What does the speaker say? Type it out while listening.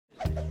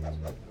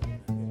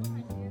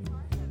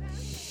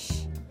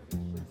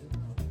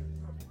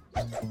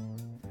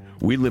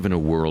We live in a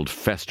world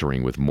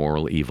festering with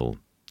moral evil,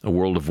 a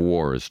world of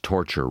wars,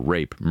 torture,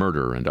 rape,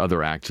 murder, and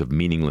other acts of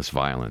meaningless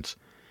violence.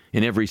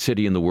 In every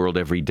city in the world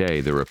every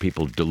day, there are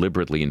people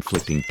deliberately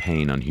inflicting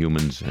pain on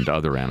humans and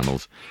other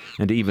animals,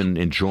 and even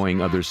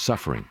enjoying others'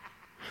 suffering.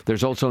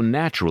 There's also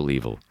natural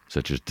evil,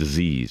 such as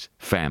disease,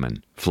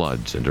 famine,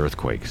 floods, and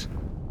earthquakes.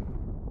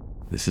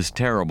 This is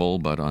terrible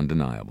but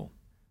undeniable.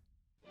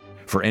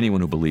 For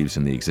anyone who believes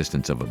in the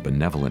existence of a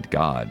benevolent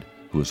God,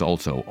 who is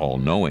also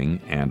all-knowing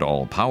and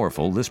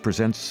all-powerful, this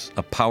presents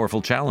a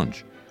powerful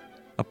challenge,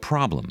 a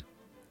problem,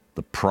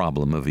 the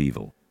problem of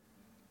evil.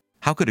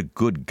 How could a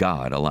good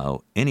God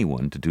allow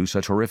anyone to do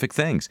such horrific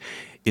things?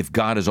 If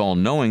God is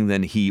all-knowing,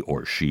 then he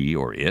or she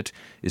or it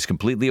is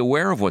completely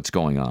aware of what's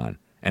going on,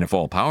 and if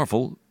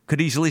all-powerful,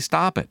 could easily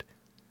stop it.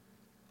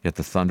 Yet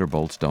the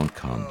thunderbolts don't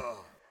come.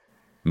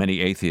 Many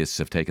atheists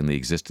have taken the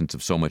existence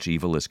of so much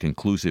evil as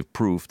conclusive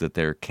proof that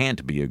there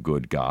can't be a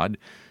good God,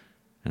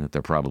 and that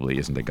there probably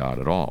isn't a God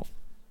at all.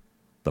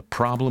 The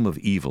problem of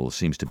evil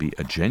seems to be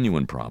a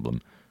genuine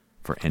problem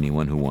for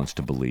anyone who wants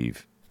to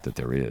believe that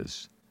there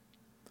is.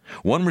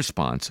 One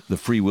response, the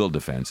free will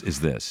defense, is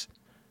this.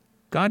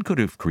 God could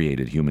have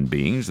created human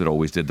beings that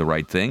always did the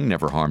right thing,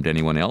 never harmed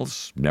anyone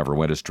else, never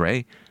went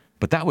astray,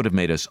 but that would have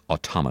made us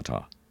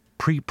automata,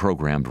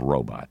 pre-programmed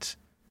robots.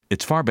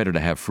 It's far better to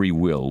have free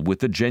will with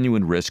the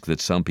genuine risk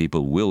that some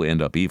people will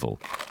end up evil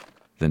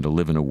than to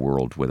live in a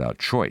world without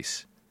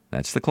choice.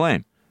 That's the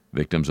claim.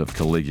 Victims of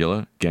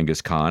Caligula,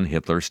 Genghis Khan,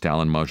 Hitler,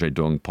 Stalin, Mao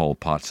Zedong, Pol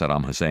Pot,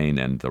 Saddam Hussein,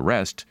 and the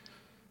rest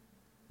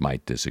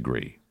might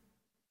disagree.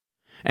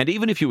 And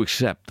even if you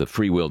accept the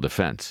free will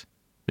defense,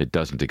 it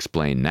doesn't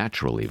explain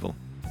natural evil.